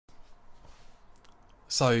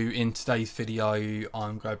So in today's video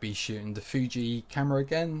I'm going to be shooting the Fuji camera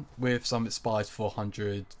again with some inspired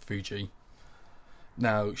 400 Fuji.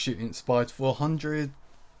 Now shooting inspired 400,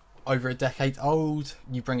 over a decade old,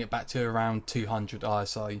 you bring it back to around 200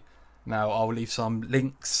 ISO. Now I'll leave some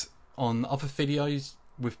links on other videos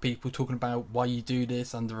with people talking about why you do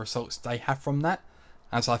this and the results they have from that,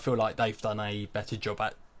 as I feel like they've done a better job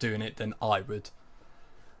at doing it than I would.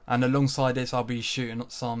 And alongside this I'll be shooting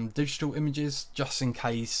some digital images just in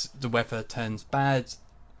case the weather turns bad,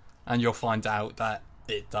 and you'll find out that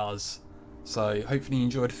it does. So hopefully you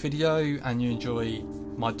enjoyed the video and you enjoy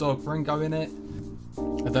my dog Ringo in it,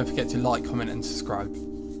 and don't forget to like, comment and subscribe.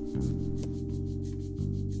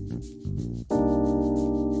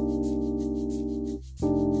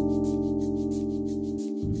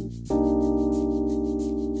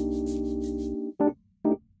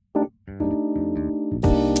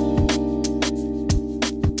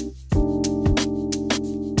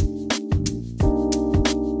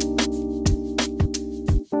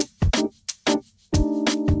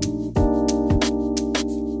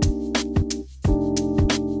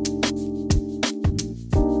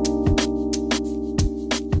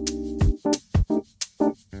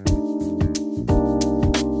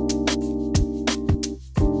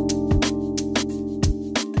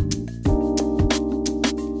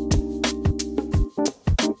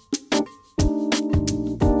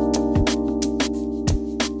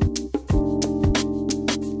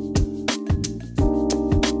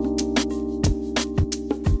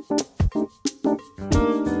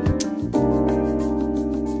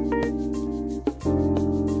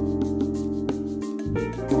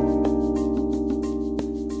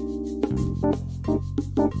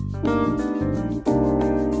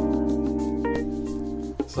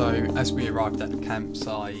 So as we arrived at the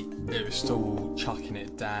campsite, it was still chucking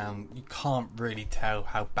it down. You can't really tell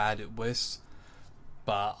how bad it was,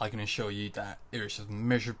 but I can assure you that it was just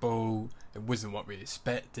miserable. It wasn't what we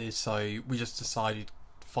expected, so we just decided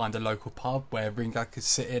to find a local pub where Ringo could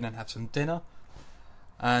sit in and have some dinner.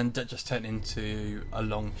 And that just turned into a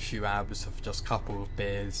long few hours of just a couple of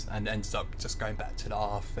beers, and ended up just going back to the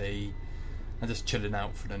RV and just chilling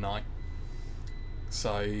out for the night.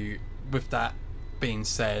 So with that being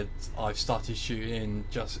said, I've started shooting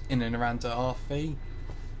just in and around the RV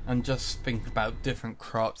and just thinking about different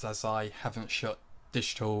crops, as I haven't shot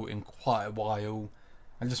digital in quite a while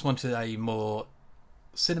and just wanted a more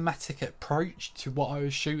cinematic approach to what I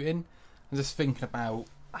was shooting, and just thinking about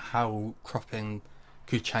how cropping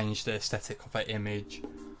could change the aesthetic of an image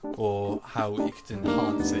or how it could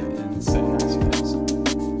enhance it in certain aspects.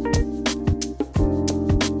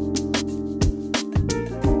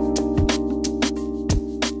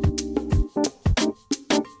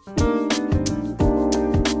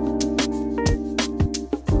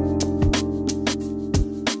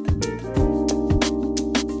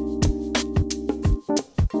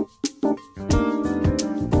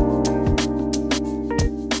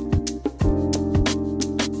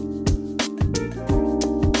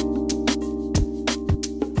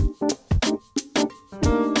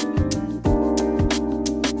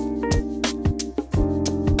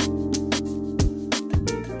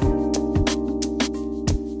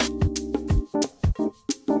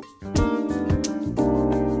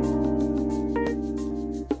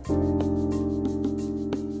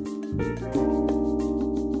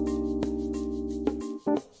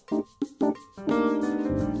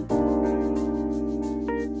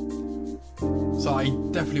 So I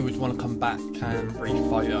definitely would want to come back and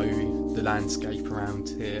re-photo the landscape around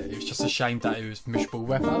here. It was just a shame that it was miserable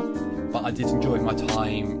weather, but I did enjoy my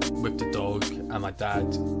time with the dog and my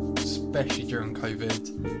dad, especially during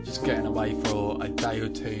COVID. Just getting away for a day or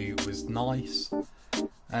two was nice.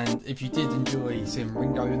 And if you did enjoy seeing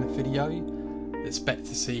Ringo in the video, expect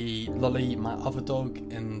to see Lolly, my other dog,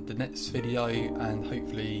 in the next video, and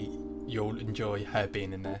hopefully you'll enjoy her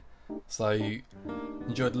being in there. So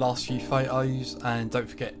enjoy the last few photos, and don't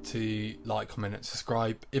forget to like, comment and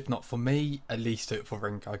subscribe. If not for me, at least do it for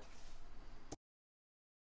Ringo.